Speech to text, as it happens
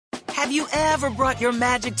Have you ever brought your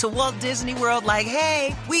magic to Walt Disney World like,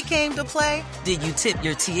 hey, we came to play? Did you tip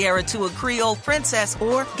your tiara to a Creole princess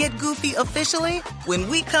or get goofy officially? When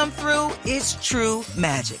we come through, it's true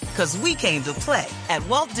magic, because we came to play at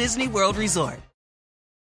Walt Disney World Resort.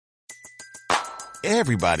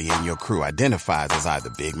 Everybody in your crew identifies as either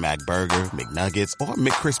Big Mac Burger, McNuggets, or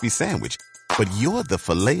McCrispy Sandwich. But you're the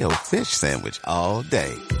Filet-O-Fish Sandwich all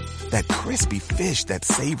day. That crispy fish, that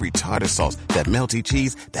savory tartar sauce, that melty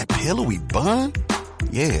cheese, that pillowy bun.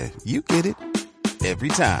 Yeah, you get it. Every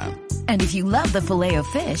time. And if you love the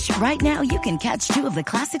Filet-O-Fish, right now you can catch two of the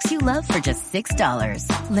classics you love for just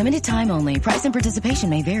 $6. Limited time only. Price and participation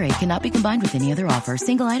may vary. Cannot be combined with any other offer.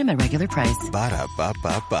 Single item at regular price.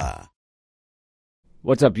 Ba-da-ba-ba-ba.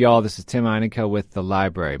 What's up, y'all? This is Tim Einenkel with The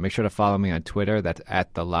Library. Make sure to follow me on Twitter. That's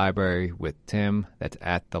at The Library with Tim. That's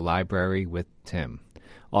at The Library with Tim.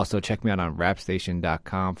 Also, check me out on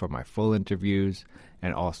rapstation.com for my full interviews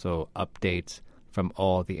and also updates from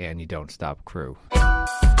all the And You Don't Stop crew.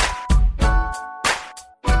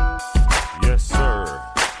 Yes, sir.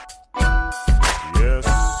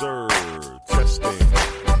 Yes, sir. Testing.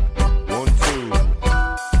 1, 2.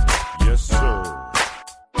 Yes, sir.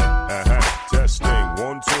 Testing.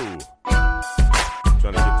 1, 2.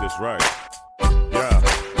 Trying to get this right. Yeah.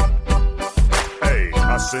 Hey,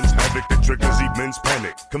 I sense havoc that triggers immense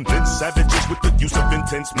panic. Convince savages with the use of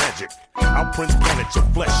intense magic. I'll prince planet your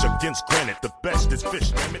flesh against granite. The best is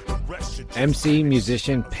fish, damn it. The rest should MC,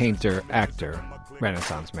 musician, painter, actor,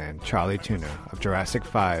 Renaissance man Charlie Tuna of Jurassic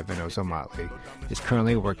 5 and Ozo Motley is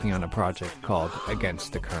currently working on a project called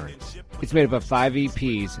Against the Current. It's made up of 5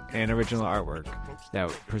 EPs and original artwork that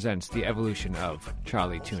presents the evolution of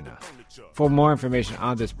Charlie Tuna. For more information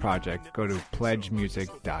on this project, go to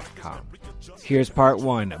pledgemusic.com. Here's part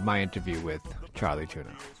 1 of my interview with Charlie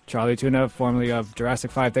Tuna. Charlie Tuna, formerly of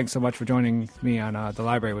Jurassic 5, thanks so much for joining me on The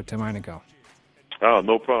Library with Tim Einenkel. Oh,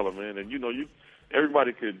 no problem, man. And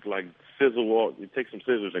everybody could sizzle off. You take some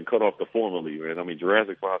scissors and cut off the formerly, man. I mean,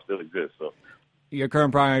 Jurassic 5 still exists, so. Your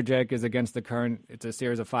current project is Against the Current. It's a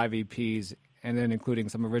series of 5 EPs, and then including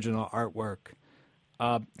some original artwork.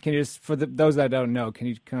 Can you just, for those that don't know, can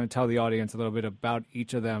you kind of tell the audience a little bit about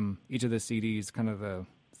each of the CDs, kind of the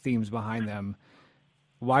themes behind them?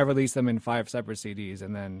 Why release them in 5 separate CDs,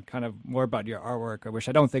 and then kind of more about your artwork, which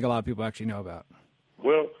I don't think a lot of people actually know about?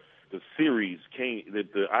 Well,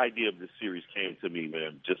 the idea of this series came to me,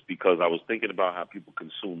 man, just because I was thinking about how people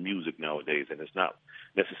consume music nowadays, and it's not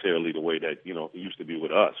necessarily the way that, it used to be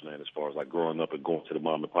with us, man, as far as growing up and going to the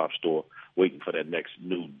mom and pop store, waiting for that next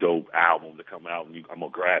new dope album to come out, and I'm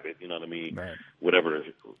going to grab it, you know what I mean? Right. Whatever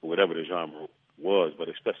the genre was, but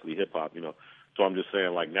especially hip-hop, So I'm just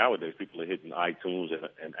saying, nowadays, people are hitting iTunes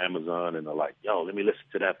and Amazon, and they're like, yo, let me listen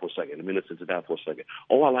to that for a second. Let me listen to that for a second.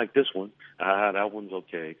 Oh, I like this one. That one's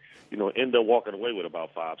okay. End up walking away with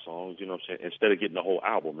about 5 songs, you know what I'm saying, instead of getting the whole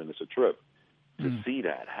album, and it's a trip. To see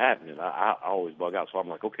that happening, I always bug out. So I'm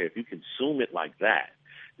like, okay, if you consume it like that,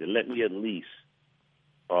 then let me at least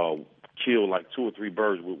kill 2 or 3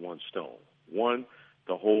 birds with one stone. One,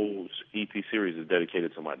 the whole EP series is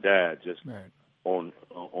dedicated to my dad, just right. on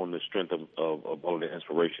the strength of all the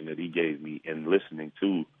inspiration that he gave me in listening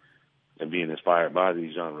to and being inspired by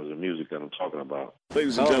these genres of music that I'm talking about.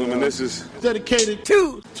 Ladies and gentlemen, this is dedicated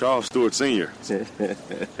to Charles Stewart Sr.,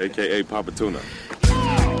 a.k.a. Papa Tuna.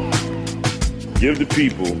 Give the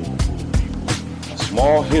people a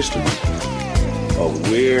small history of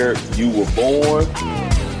where you were born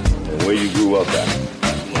and where you grew up at.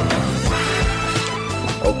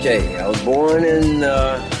 Okay, I was born in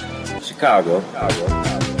Chicago,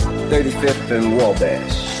 35th and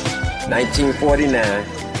Wabash, 1949.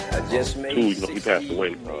 I just made 2, he passed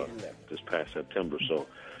away this past September, so,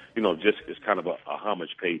 just it's kind of a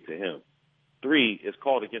homage paid to him. 3, it's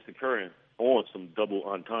called Against the Current on some double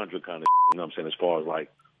entendre kind of, you know what I'm saying, as far as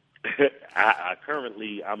I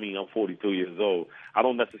currently, I'm 42 years old. I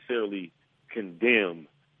don't necessarily condemn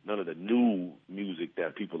none of the new music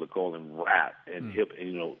that people are calling rap and hip,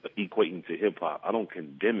 and, equating to hip hop. I don't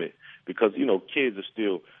condemn it because, kids are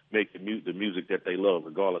still making the music that they love,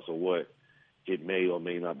 regardless of what it may or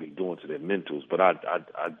may not be doing to their mentals. But I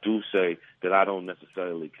do say that I don't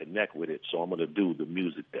necessarily connect with it, so I'm going to do the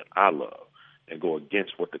music that I love and go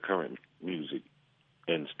against what the current music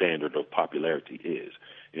and standard of popularity is.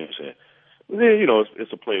 You know what I'm saying? Then,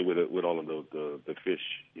 it's a play with all of the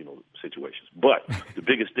fish, situations. But the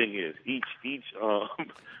biggest thing is each EP,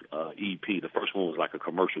 the first one was like a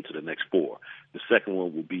commercial to the next 4. The second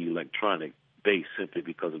one will be electronic based simply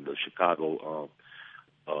because of the Chicago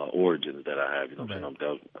origins that I have.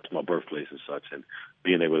 That's my birthplace and such, and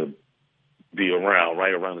being able to be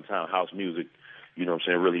right around the time house music you know what I'm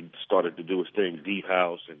saying, really started to do its thing, deep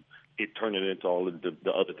house, and it turned it into all of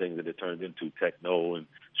the other things that it turned into, techno, and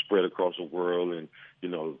spread across the world, and, you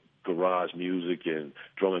know, garage music and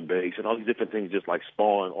drum and bass and all these different things just like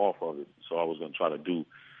spawn off of it. So I was going to try to do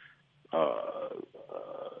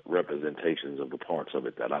representations of the parts of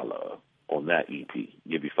it that I love on that EP.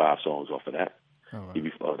 Give you 5 songs off of that. Oh, wow. Give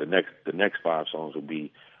you, the next 5 songs will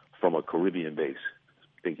be from a Caribbean base.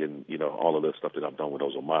 Thinking, you know, all of the stuff that I've done with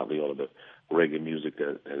Ozo Motley, all of the reggae music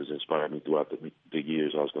that has inspired me throughout the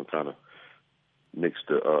years. I was going to kind of mix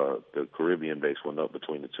the Caribbean base one up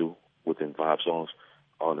between the two within 5 songs.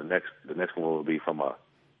 The next one will be from a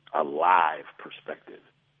live perspective,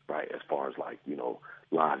 right? As far as like, you know,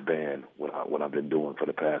 live band, what I've been doing for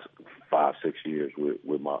the past 5-6 years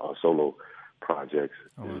with my solo projects,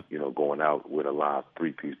 you know, going out with a live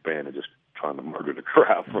 3-piece band and just trying to murder the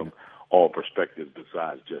crowd from all perspectives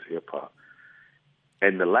besides just hip hop.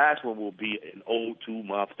 And the last one will be an ode to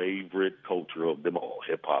my favorite culture of them all,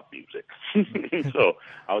 hip hop music. So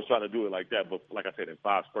I was trying to do it like that, but like I said, in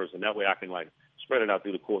 5 spurts, and that way I can like spread it out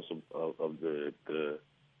through the course of the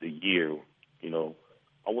year. You know,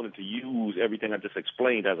 I wanted to use everything I just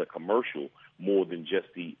explained as a commercial more than just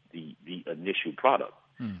the initial product.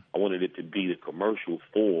 I wanted it to be the commercial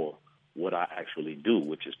for what I actually do,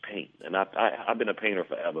 which is paint. And I've been a painter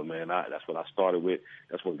forever, man. That's what I started with.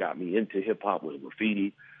 That's what got me into hip-hop, was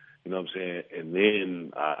graffiti, you know what I'm saying? And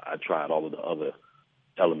then I tried all of the other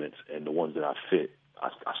elements, and the ones that I fit, I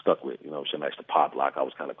stuck with, you know what I'm saying? Like the pop lock, I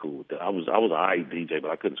was kind of cool with that. I was an I DJ,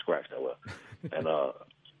 but I couldn't scratch that well.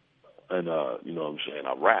 And you know what I'm saying?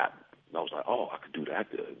 I rap, and I was like, oh, I could do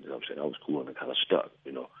that good. You know what I'm saying? That was cool, and it kind of stuck,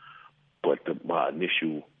 you know. But my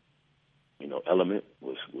initial, you know, element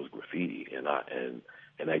was graffiti, and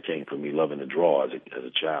that came from me loving to draw as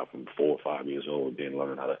a child from 4 or 5 years old, then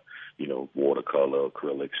learning how to, you know, watercolor,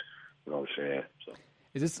 acrylics, you know what I'm saying? So.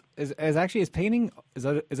 Is painting, is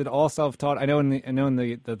it all self-taught? I know in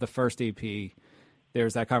the first EP,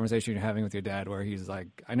 there's that conversation you're having with your dad where he's like,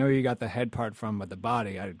 I know you got the head part from, but the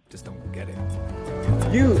body, I just don't get it.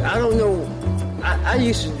 I don't know. I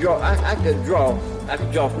used to draw. I could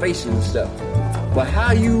draw faces and stuff. But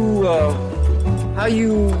how you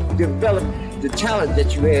develop the talent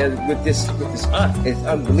that you had with this art is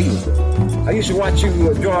unbelievable. I used to watch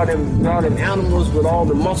you draw them animals with all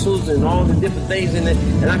the muscles and all the different things in it,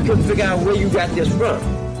 and I couldn't figure out where you got this from.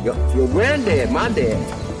 Your granddad, my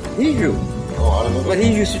dad, he drew. But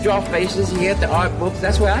he used to draw faces. He had the art books.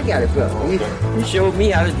 That's where I got it from. He showed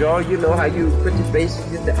me how to draw. You know how you put the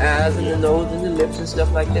faces in the eyes and the nose and the lips and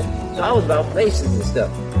stuff like that. So I was about faces and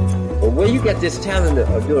stuff. But where you got this talent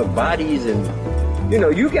of doing bodies and, you know,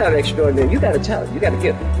 you got an extraordinary, you got a talent, you got a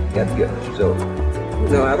gift. So, you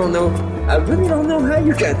know, I don't know. I really don't know how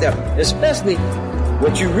you got that. Especially,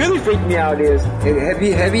 what you really freaked me out is,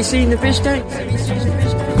 have you seen the fish tank?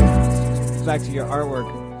 Back to your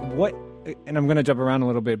artwork. What? And I'm going to jump around a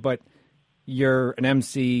little bit, but you're an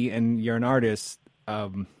MC and you're an artist,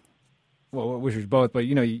 which is both, but,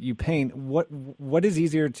 you know, you paint. What is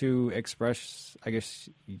easier to express, I guess,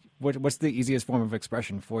 what's the easiest form of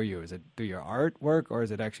expression for you? Is it through your artwork or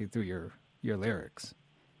is it actually through your lyrics?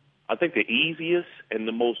 I think the easiest and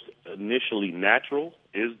the most initially natural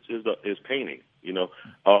is painting, you know.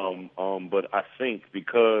 But I think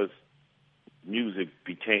because music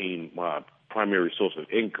became my primary source of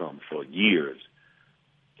income for years,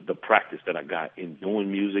 the practice that I got in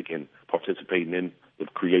doing music and participating in the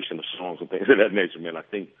creation of songs and things of that nature, man, I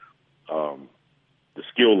think the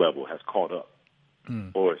skill level has caught up.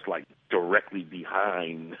 Or it's like directly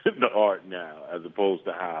behind the art now, as opposed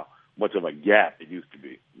to how much of a gap it used to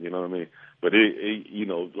be. You know what I mean? But it you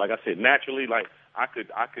know, like I said, naturally, like I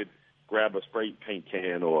could grab a spray paint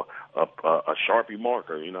can or a Sharpie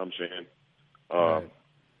marker, you know what I'm saying? Right.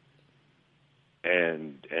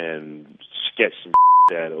 And sketch some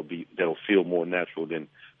that'll feel more natural than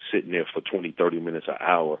sitting there for 20, 30 minutes, an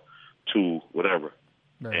hour to whatever,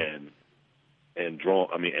 right. and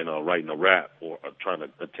writing a rap or trying to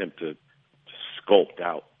attempt to sculpt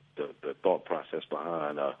out the thought process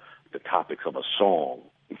behind the topics of a song.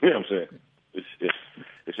 You know what I'm saying?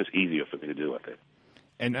 It's just easier for me to do, I think.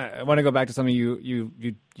 And I want to go back to something you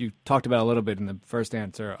talked about a little bit in the first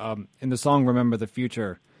answer. In the song "Remember the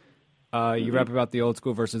Future," you rap about the old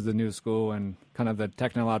school versus the new school and kind of the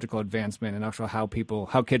technological advancement and actually how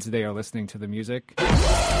kids today are listening to the music.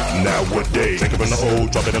 Nowadays, take it from the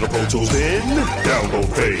old, drop it in the Pro Tools, then download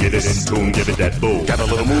fade, get it in tune, give it that boom. Got a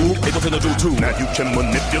little move, Ableton to do too. Now you can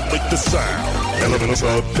manipulate the sound. Elemental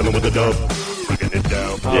sub, killing with the dub, breaking it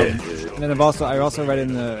down. And then I also read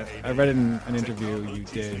in an interview you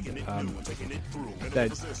did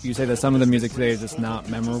that you say that some of the music today is just not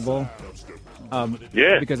memorable.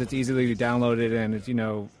 Because it's easily downloaded and it's,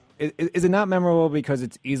 is it not memorable because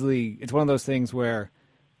it's one of those things where,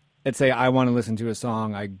 let's say I want to listen to a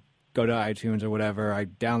song, I go to iTunes or whatever, I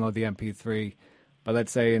download the MP3, but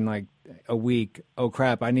let's say in like a week, oh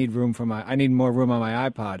crap, I need more room on my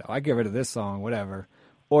iPod. I get rid of this song, whatever.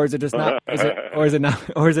 Or is it just not? Is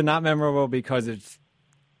it not memorable because it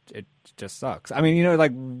just sucks? I mean,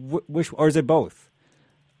 or is it both?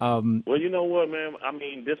 Well, you know what, man? I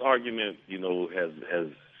mean, this argument,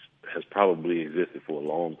 has probably existed for a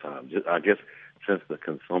long time. I guess since the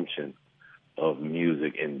consumption of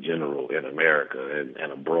music in general in America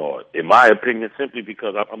and abroad. In my opinion, simply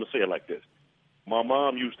because I'm gonna say it like this: my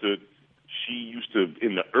mom used to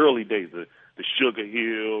in the early days, the Sugar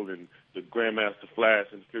Hill and the Grandmaster Flash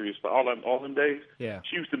and Furious, all them days. Yeah.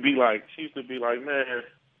 She used to be like, man,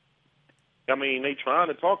 I mean, they trying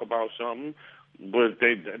to talk about something, but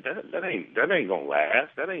that ain't gonna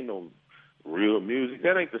last. That ain't no real music.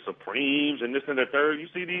 That ain't the Supremes and this and the third. You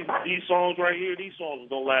see these songs right here? These songs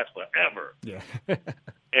don't last forever. Yeah.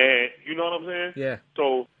 And you know what I'm saying? Yeah.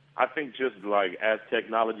 So I think just like as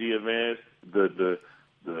technology advanced, the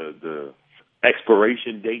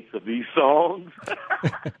expiration dates of these songs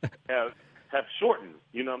have shortened.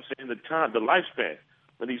 You know what I'm saying? The lifespan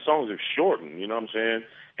of these songs have shortened. You know what I'm saying?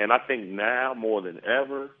 And I think now more than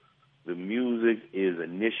ever, the music is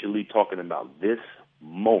initially talking about this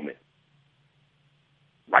moment.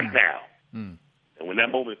 Right now. And when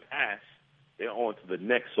that moment passes, they're on to the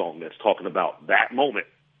next song that's talking about that moment.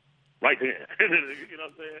 Right there. You know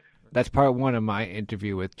what I'm saying? That's part one of my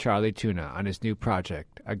interview with Charlie Tuna on his new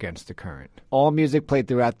project, Against the Current. All music played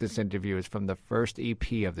throughout this interview is from the first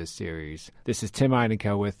EP of this series. This is Tim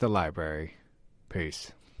Einenkel with The Library.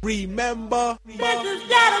 Peace. Remember, this is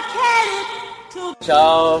dedicated to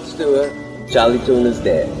Charles Stewart, Charlie Tuna's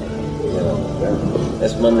dad.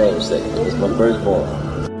 That's my namesake. It's my firstborn.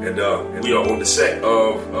 And we are on the set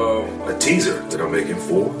of a teaser that I'm making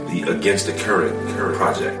for the Against the Current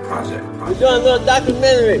project. We're doing a little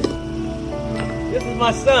documentary. This is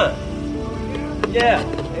my son. Yeah,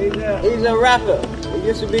 he's a rapper. He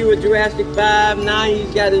used to be with Jurassic 5. Now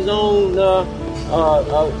he's got his own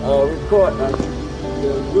record,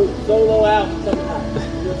 group solo album.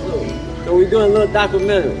 So we're doing a little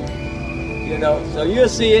documentary. So you'll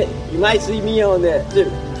see it. You might see me on there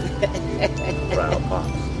too. Proud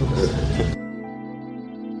Pops.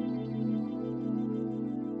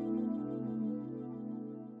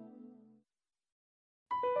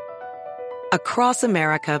 Across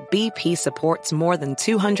America, BP supports more than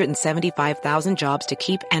 275,000 jobs to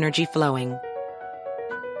keep energy flowing.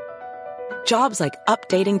 Jobs like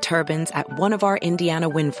updating turbines at one of our Indiana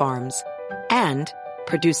wind farms and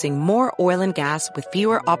producing more oil and gas with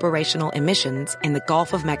fewer operational emissions in the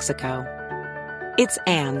Gulf of Mexico. It's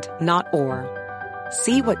and, not or.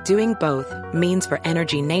 See what doing both means for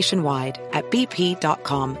energy nationwide at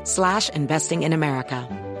bp.com/investing in America.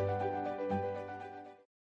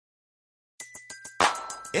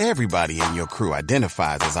 Everybody in your crew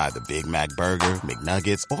identifies as either Big Mac Burger,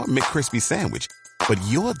 McNuggets, or McCrispy Sandwich. But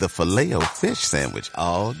you're the Filet-O-Fish Sandwich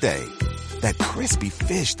all day. That crispy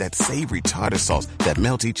fish, that savory tartar sauce, that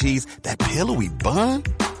melty cheese, that pillowy bun.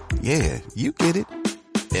 Yeah, you get it.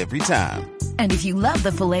 Every time. And if you love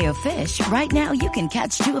the Filet-O-Fish, right now you can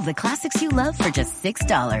catch two of the classics you love for just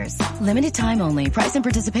 $6. Limited time only. Price and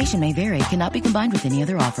participation may vary. Cannot be combined with any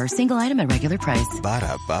other offer. Single item at regular price.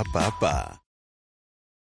 Ba-da-ba-ba-ba.